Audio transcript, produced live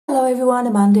Hello everyone,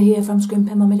 Amanda here from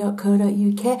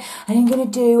Scrimpingmommy.co.uk, and I'm going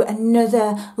to do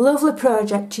another lovely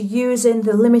project using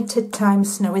the limited time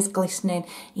Snow is Glistening.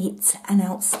 It's an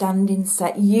outstanding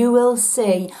set. You will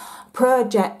see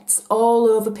projects all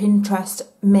over Pinterest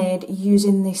made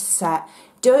using this set.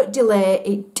 Don't delay,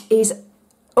 it is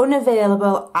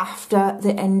unavailable after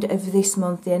the end of this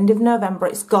month, the end of November.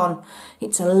 It's gone.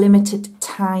 It's a limited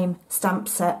time stamp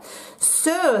set.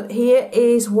 So here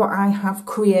is what I have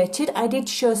created. I did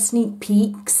show sneak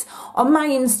peeks on my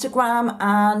Instagram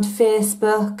and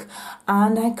Facebook,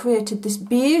 and I created this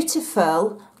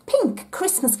beautiful pink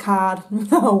Christmas card.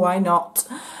 Oh, why not?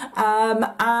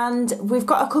 And we've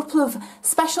got a couple of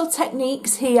special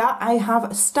techniques here. I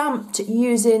have stamped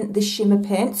using the shimmer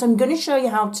paint, so I'm going to show you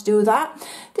how to do that.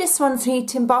 This one's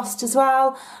heat embossed as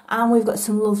well, and we've got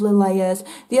some lovely layers.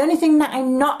 The only thing that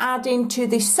I'm not adding to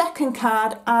this second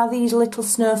card are these little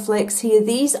snowflakes here.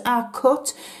 These are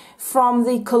cut from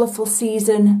the Colourful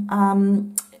Season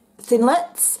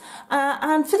thinlits.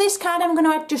 And for this card I'm going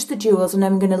to add just the jewels, and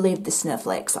I'm going to leave the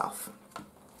snowflakes off.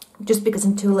 Just because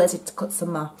I'm too lazy to cut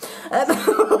some more.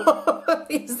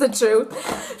 It's the truth.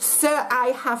 So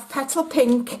I have petal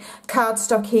pink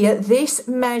cardstock here. This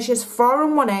measures 4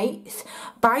 1/8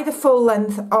 by the full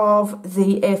length of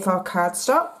the A4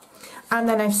 cardstock. And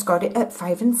then I've scored it at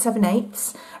 5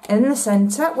 7/8. In the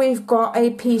centre we've got a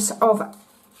piece of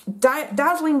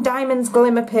Dazzling Diamonds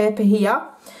glimmer paper here,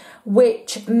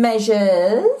 which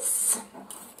measures,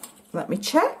 let me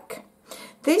check,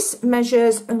 this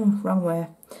measures, oh, wrong way,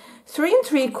 3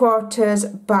 3/4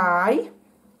 by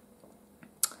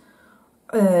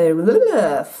 5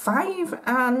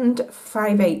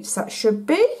 5/8, that should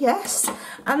be, yes.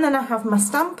 And then I have my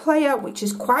stamp layer, which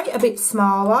is quite a bit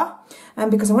smaller, and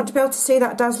because I want to be able to see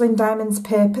that Dazzling Diamonds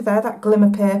paper there, that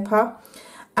glimmer paper.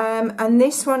 And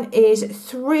this one is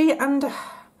 3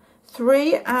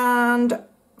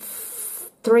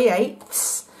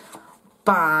 3/8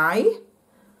 by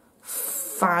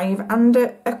 5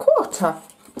 1/4.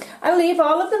 I leave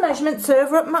all of the measurements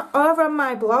over on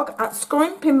my blog at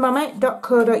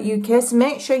Scrimpingmommy.co.uk, so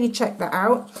make sure you check that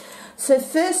out. So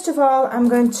first of all, I'm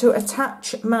going to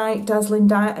attach my Dazzling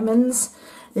Diamonds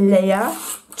layer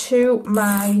to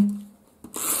my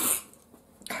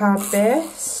card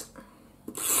base.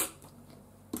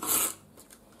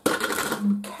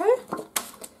 Okay, so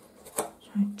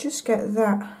I just get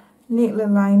that neatly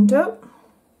lined up,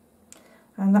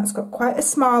 and that's got quite a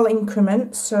small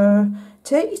increment, so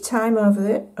take your time over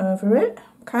it. I'm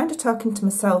kind of talking to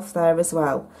myself there as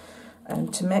well,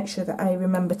 and to make sure that I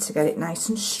remember to get it nice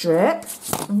and straight.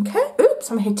 Okay, oops,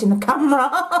 I'm hitting the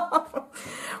camera.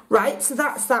 Right, so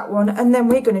that's that one, and then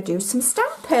we're going to do some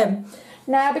stamping.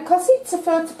 Now, because it's a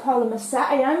photopolymer set,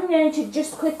 I am going to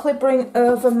just quickly bring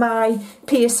over my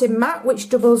piercing mat, which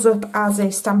doubles up as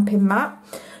a stamping mat,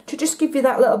 to just give you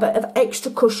that little bit of extra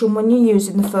cushion when you're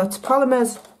using the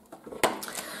photopolymers.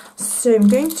 So I'm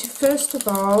going to first of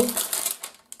all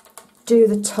do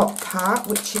the top part,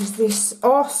 which is this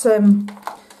awesome,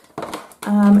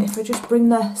 if I just bring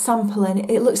the sample in,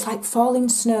 it looks like falling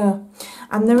snow.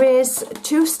 And there is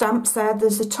 2 stamps there.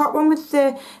 There's the top one with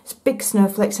the big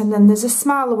snowflakes, and then there's a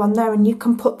smaller one there, and you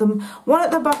can put them one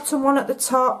at the bottom, one at the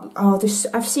top. Oh,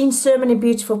 I've seen so many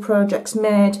beautiful projects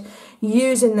made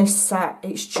using this set.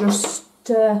 It's just,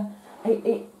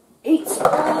 it's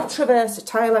ultra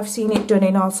versatile. I've seen it done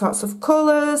in all sorts of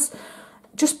colours.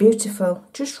 Just beautiful,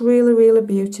 just really, really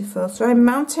beautiful. So I'm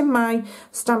mounting my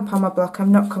stamp on my block.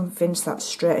 I'm not convinced that's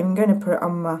straight. I'm going to put it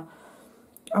on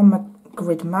my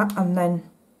grid mat and then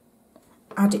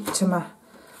add it to my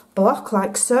block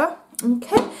like so.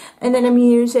 Okay, and then I'm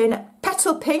using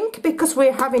petal pink because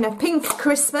we're having a pink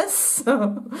Christmas.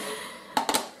 And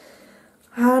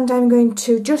I'm going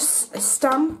to just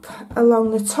stamp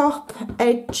along the top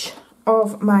edge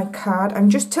of my card. I'm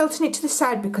just tilting it to the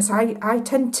side because I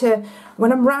tend to,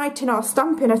 when I'm writing or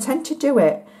stamping, I tend to do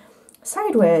it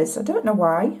sideways. I don't know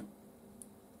why,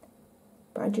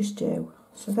 but I just do.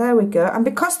 So there we go. And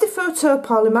because they're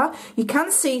photopolymer, you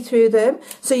can see through them,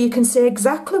 so you can see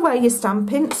exactly where you're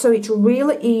stamping, so it's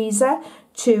really easy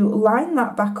to line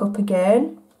that back up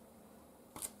again.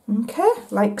 Okay,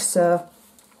 like so.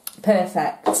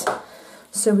 Perfect.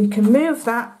 So we can move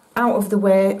that out of the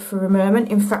way for a moment.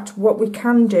 In fact, what we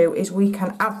can do is we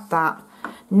can add that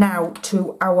now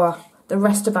to the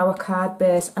rest of our card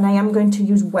base, and I am going to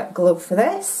use wet glue for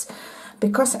this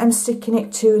because I'm sticking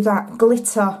it to that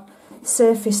glitter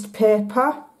surfaced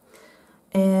paper.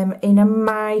 In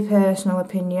my personal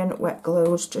opinion, wet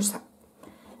glue is just a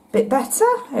bit better.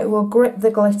 It will grip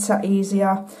the glitter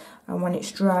easier, and when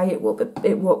it's dry it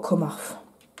won't come off.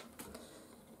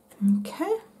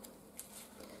 Okay,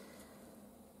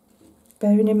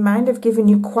 Bearing in mind I've given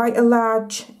you quite a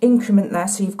large increment there,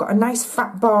 so you've got a nice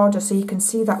fat border so you can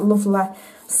see that lovely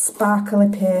sparkly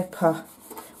paper.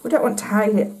 We don't want to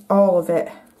hide it, all of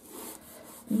it.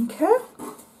 Okay.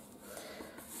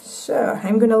 So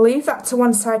I'm going to leave that to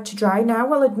one side to dry. Now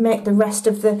we'll make the rest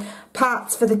of the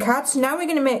parts for the card. So now we're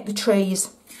going to make the trees.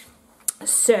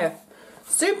 So,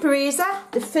 super easy.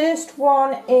 The first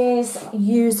one is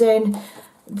using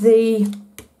the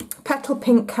petal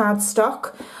pink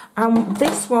cardstock. And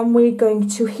this one we're going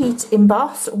to heat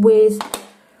emboss with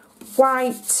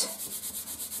white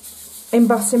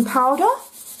embossing powder.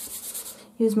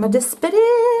 Use my Dispity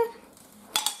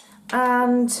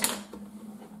and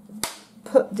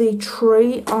put the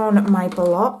tree on my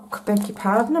block. Beg your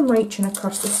pardon, I'm reaching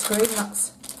across the screen,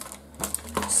 that's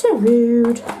so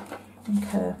rude.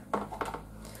 Okay,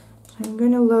 I'm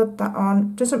going to load that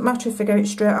on. Doesn't matter if I get it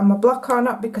straight on my block or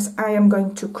not because I am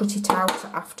going to cut it out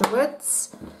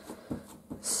afterwards.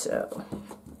 So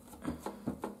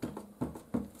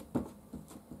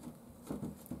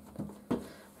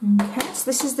okay, so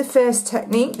this is the first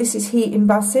technique. This is heat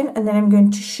embossing, and then I'm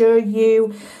going to show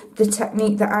you the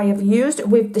technique that I have used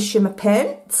with the shimmer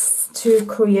paints to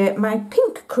create my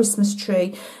pink Christmas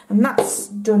tree, and that's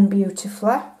done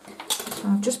beautifully.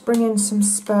 I'll just bring in some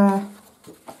spare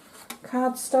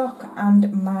cardstock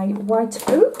and my white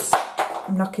boots.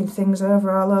 I'm knocking things over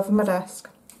all over my desk.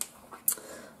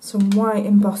 Some white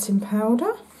embossing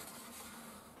powder.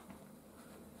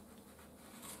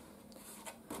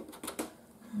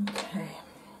 Okay.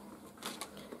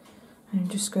 I'm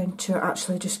just going to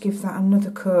actually just give that another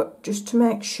coat just to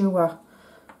make sure,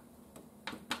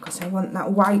 because I want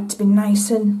that white to be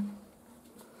nice and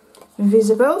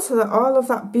visible so that all of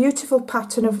that beautiful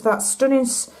pattern of that stunning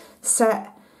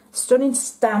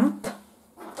stamp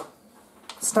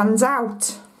stands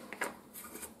out.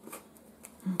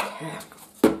 Okay,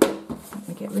 let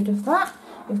me get rid of that.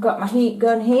 We've got my heat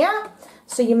gun here,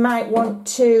 so you might want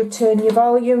to turn your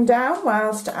volume down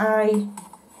whilst I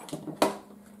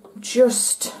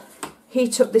just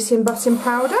heat up this embossing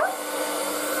powder.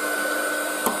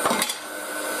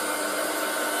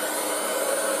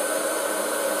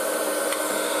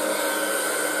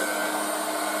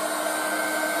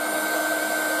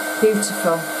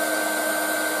 Beautiful.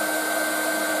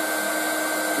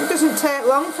 It doesn't take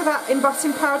long for that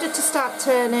embossing powder to start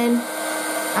turning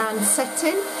and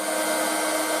setting.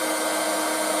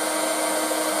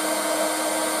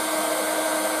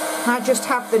 I just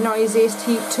have the noisiest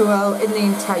heat tool in the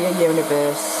entire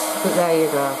universe, but there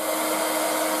you go.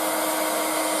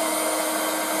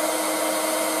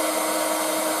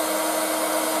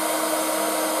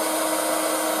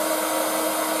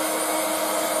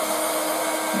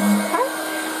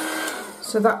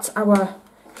 So that's our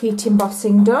heat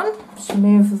embossing done. Just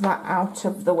move that out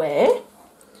of the way.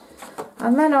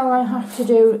 And then all I have to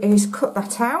do is cut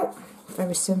that out.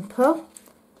 Very simple.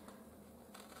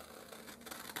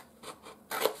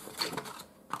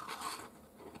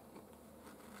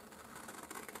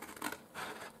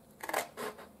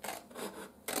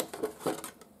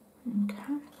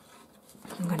 Okay.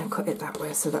 I'm going to cut it that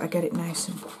way so that I get it nice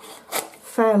and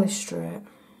fairly straight.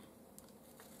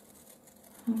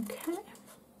 Okay.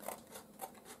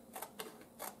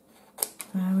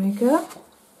 There we go.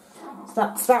 So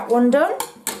that's that one done.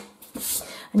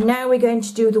 And now we're going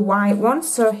to do the white one.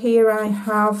 So here I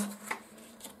have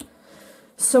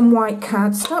some white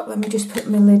cardstock. Let me just put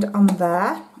my lid on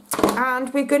there.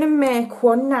 And we're going to make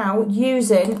one now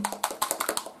using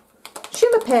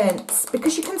shimmer paints,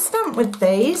 because you can stamp with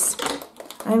these.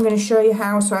 I'm going to show you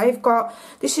how. So I've got,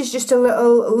 this is just a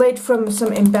little lid from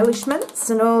some embellishments,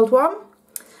 an old one.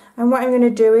 And what I'm going to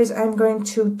do is I'm going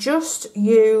to just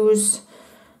use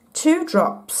 2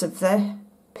 drops of the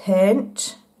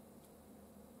paint,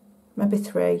 maybe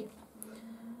 3.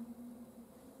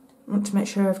 I want to make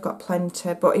sure I've got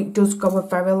plenty, but it does go a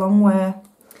very long way.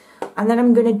 And then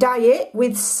I'm going to dye it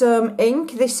with some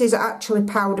ink. This is actually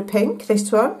powder pink,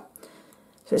 this one.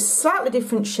 So it's a slightly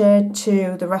different shade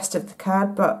to the rest of the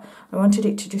card, but I wanted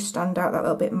it to just stand out that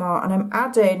little bit more. And I'm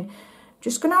adding,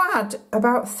 just going to add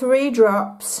about 3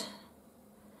 drops.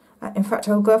 In fact,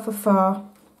 I'll go for 4.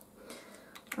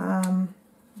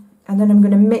 And then I'm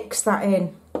going to mix that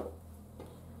in.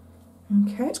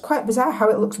 Okay, it's quite bizarre how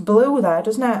it looks blue there,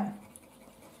 doesn't it?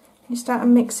 You start to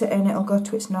mix it in, it'll go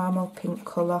to its normal pink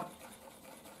colour.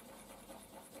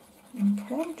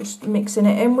 Okay, just mixing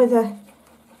it in with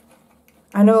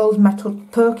an old metal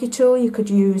pokey tool. You could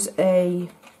use a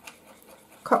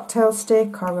cocktail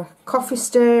stick or a coffee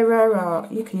stirrer, or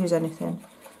you could use anything.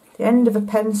 The end of a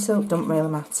pencil, don't really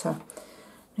matter.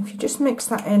 If you just mix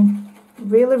that in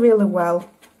really, really well,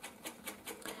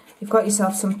 you've got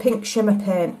yourself some pink shimmer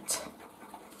paint.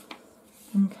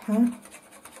 Okay.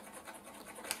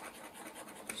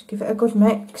 Just give it a good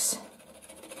mix.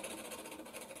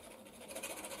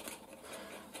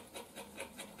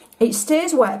 It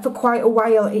stays wet for quite a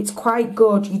while. It's quite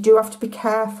good. You do have to be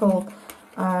careful.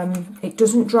 It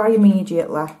doesn't dry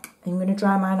immediately. I'm going to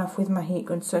dry mine off with my heat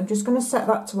gun. So I'm just going to set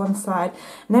that to one side.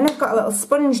 And then I've got a little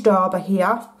sponge dauber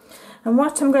here. And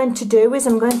what I'm going to do is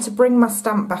I'm going to bring my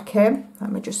stamp back in.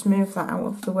 Let me just move that out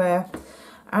of the way.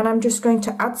 And I'm just going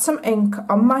to add some ink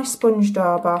on my sponge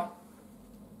dauber.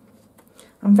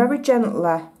 And very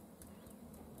gently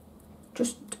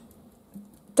just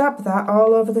dab that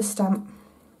all over the stamp.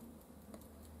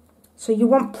 So you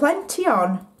want plenty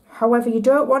on, however you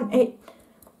don't want it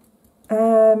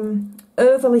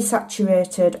overly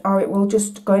saturated or it will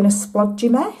just go in a splodgy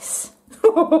mess,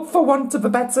 for want of a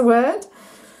better word.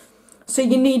 So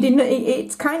you need,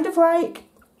 it's kind of like,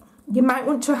 you might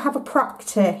want to have a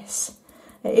practice.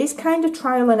 It is kind of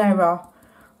trial and error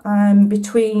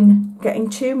between getting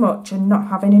too much and not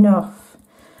having enough.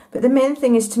 But the main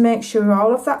thing is to make sure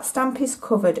all of that stamp is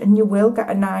covered, and you will get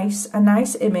a nice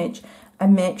image.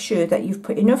 And make sure that you've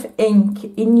put enough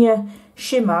ink in your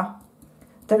shimmer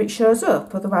that it shows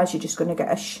up. Otherwise you're just going to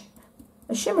get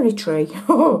a shimmery tree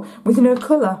with no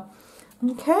colour.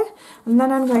 Okay, and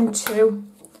then I'm going to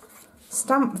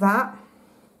stamp that.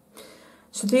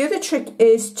 So the other trick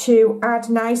is to add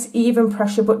nice even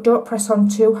pressure, but don't press on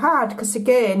too hard, because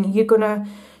again you're going to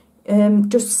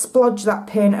just splodge that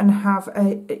paint and have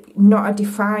not a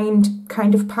defined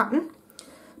kind of pattern.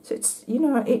 So it's, you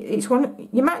know, it's one,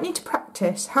 you might need to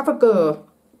practice, have a go.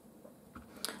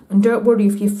 And don't worry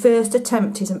if your first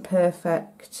attempt isn't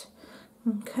perfect.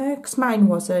 Okay, because mine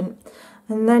wasn't.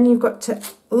 And then you've got to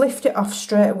lift it off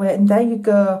straight away, and there you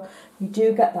go. You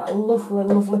do get that lovely,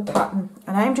 lovely pattern.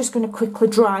 And I'm just going to quickly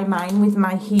dry mine with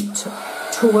my heat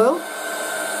tool.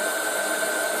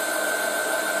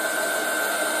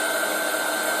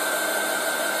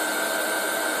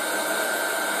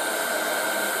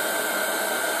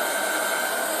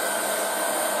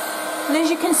 And as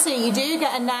you can see, you do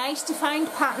get a nice defined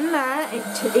pattern there.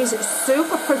 It is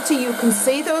super pretty. You can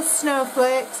see those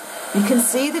snowflakes. You can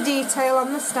see the detail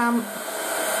on the stamp.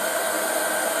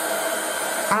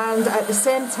 And at the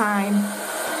same time,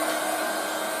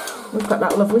 we've got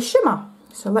that lovely shimmer.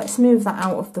 So let's move that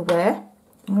out of the way.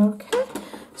 Okay.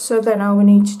 So then all we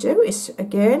need to do is,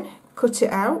 again, cut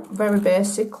it out very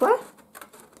basically,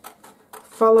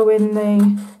 following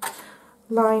the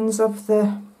lines of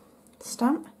the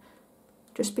stamp.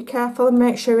 Just be careful and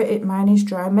make sure mine is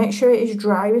dry. Make sure it is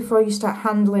dry before you start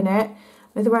handling it,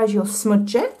 otherwise you'll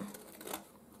smudge it.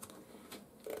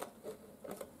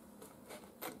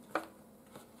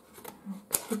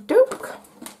 Okay, doke.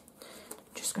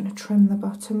 Just going to trim the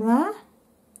bottom there.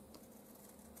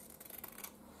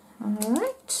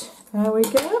 Alright, there we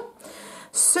go.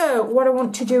 So what I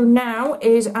want to do now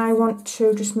is I want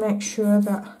to just make sure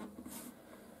that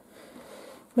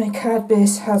my card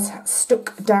base has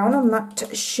stuck down on that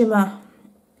Shimmer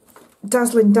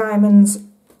Dazzling Diamonds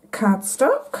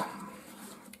cardstock.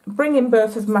 Bring in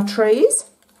both of my trees,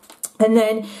 and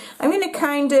then I'm going to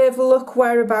kind of look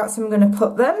whereabouts I'm going to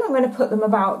put them. I'm going to put them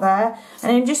about there,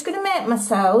 and I'm just going to make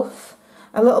myself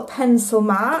a little pencil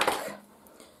mark.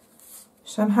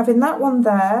 So I'm having that one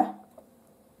there,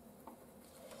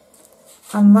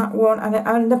 and that one,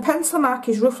 and the pencil mark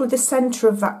is roughly the centre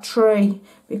of that tree,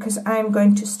 because I'm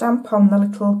going to stamp on the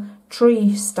little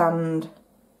tree stand.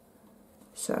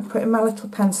 So I'm putting my little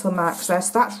pencil marks there,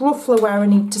 so that's roughly where I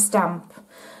need to stamp.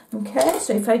 Okay,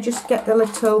 so if I just get the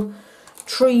little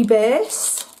tree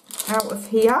base out of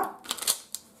here,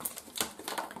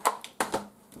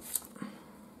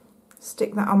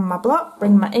 stick that on my block,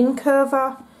 bring my ink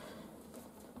over,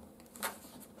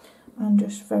 and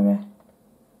just very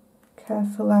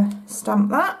carefully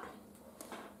stamp that.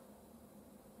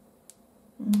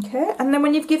 Okay, and then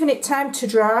when you've given it time to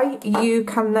dry, you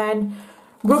can then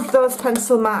rub those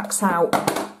pencil marks out.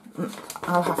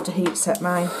 I'll have to heat set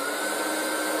mine.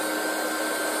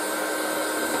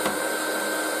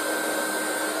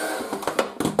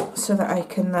 So that I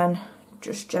can then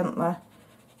just gently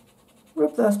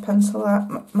rub those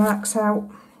pencil marks out,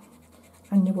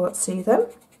 and you won't see them.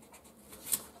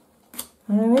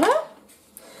 There we go.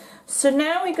 So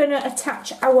now we're going to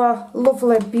attach our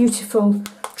lovely, beautiful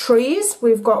trees.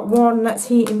 We've got one that's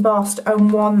heat embossed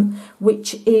and one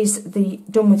which is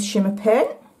done with shimmer paint.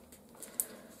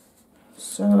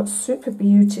 So super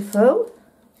beautiful.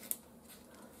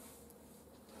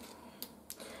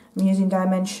 I'm using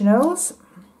dimensionals.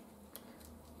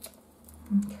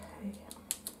 Okay.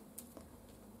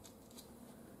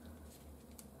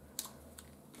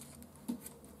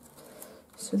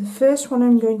 So the first one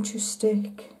I'm going to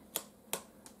stick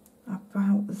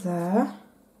about there.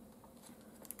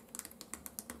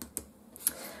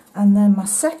 And then my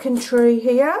second tree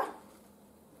here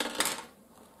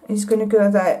is going to go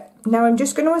there. Now I'm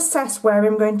just going to assess where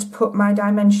I'm going to put my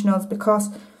dimensionals, because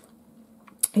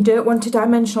I don't want a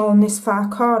dimensional on this far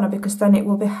corner, because then it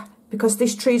will be, because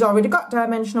this tree's already got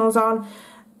dimensionals on,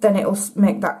 then it'll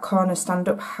make that corner stand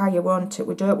up higher, won't it?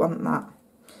 We don't want that.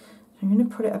 I'm going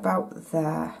to put it about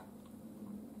there.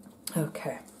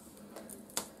 Okay.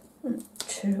 1,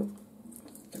 2,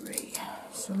 3.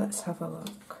 So let's have a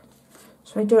look.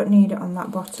 So I don't need it on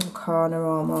that bottom corner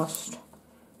almost.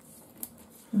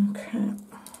 Okay.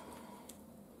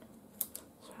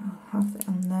 So I'll have it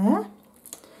on there.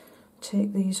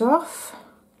 Take these off.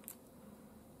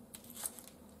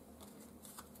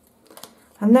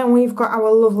 And then we've got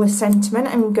our lovely sentiment.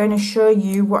 I'm going to show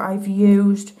you what I've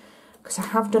used, because I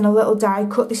have done a little die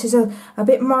cut. This is a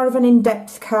bit more of an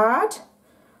in-depth card.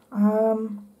 A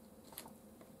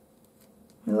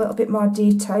little bit more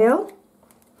detail.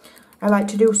 I like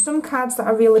to do some cards that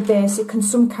are really basic and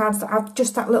some cards that have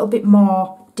just that little bit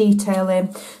more detail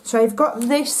in. So I've got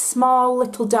this small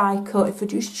little die cut, if I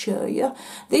just show you.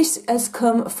 This has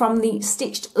come from the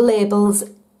Stitched Labels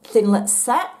Thinlet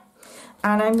set.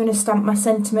 And I'm going to stamp my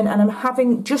sentiment, and I'm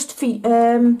having just for,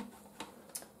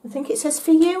 I think it says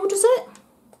for you, does it?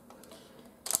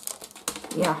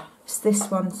 Yeah, it's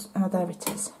this one. Oh, there it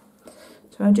is.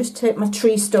 So I'll just take my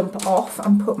tree stump off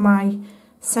and put my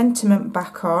sentiment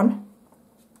back on.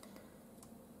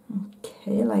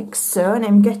 Okay, like so, and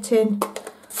I'm getting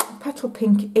petal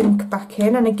pink ink back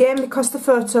in, and again, because the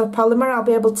photopolymer, I'll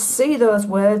be able to see those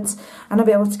words and I'll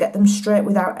be able to get them straight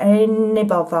without any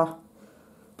bother.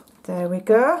 There we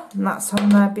go, and that's on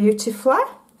there beautifully.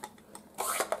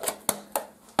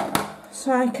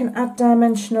 So I can add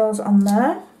dimensionals on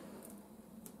there.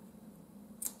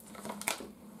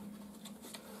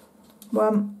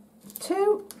 1,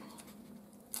 2.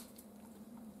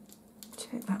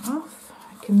 Take that off.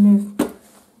 I can move,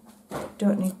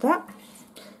 don't need that.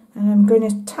 And I'm going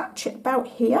to attach it about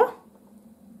here.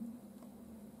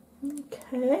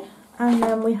 Okay, and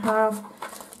then we have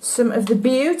some of the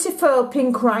beautiful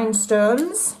pink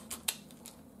rhinestones.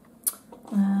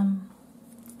 I'll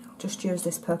just use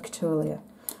this poker tool here,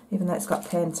 even though it's got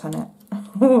paint on it.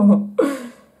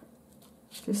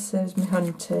 Just saves me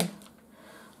hunting.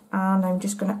 And I'm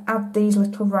just going to add these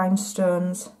little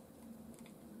rhinestones,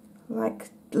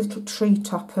 like little tree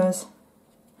toppers.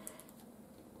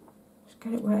 Just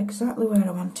get it exactly where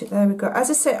I want it. There we go. As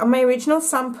I say, on my original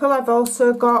sample, I've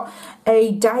also got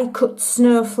a die cut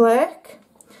snowflake.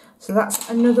 So that's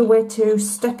another way to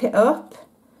step it up.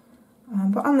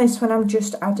 But on this one, I'm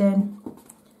just adding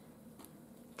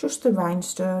just the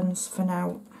rhinestones for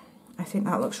now. I think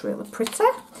that looks really pretty.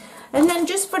 And then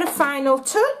just for the final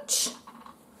touch,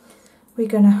 we're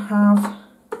going to have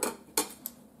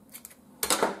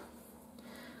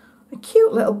a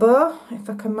cute little bow, if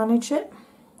I can manage it,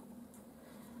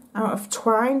 out of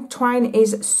twine. Twine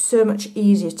is so much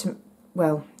easier to,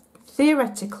 well,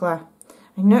 theoretically,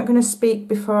 I'm not going to speak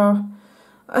before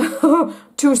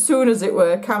too soon, as it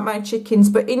were, count my chickens,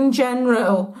 but in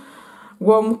general,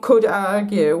 one could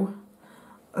argue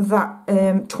that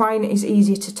twine is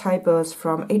easier to tie bows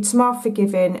from. It's more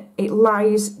forgiving, it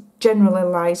generally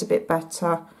lies a bit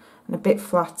better and a bit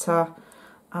flatter,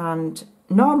 and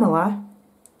normally,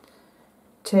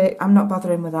 I'm not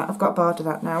bothering with that, I've got bored of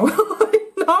that now.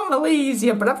 Normally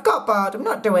easier, but I've got bored, I'm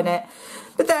not doing it.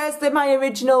 But there's my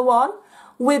original one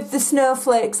with the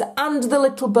snowflakes and the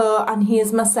little bow, and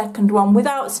here's my second one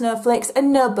without snowflakes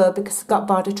and no bow because I got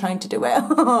bored of trying to do it.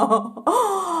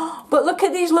 But look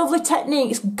at these lovely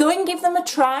techniques. Go and give them a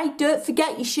try. Don't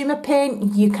forget your shimmer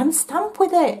paint. You can stamp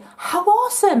with it. How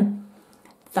awesome.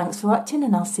 Thanks for watching,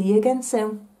 and I'll see you again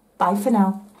soon. Bye for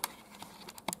now.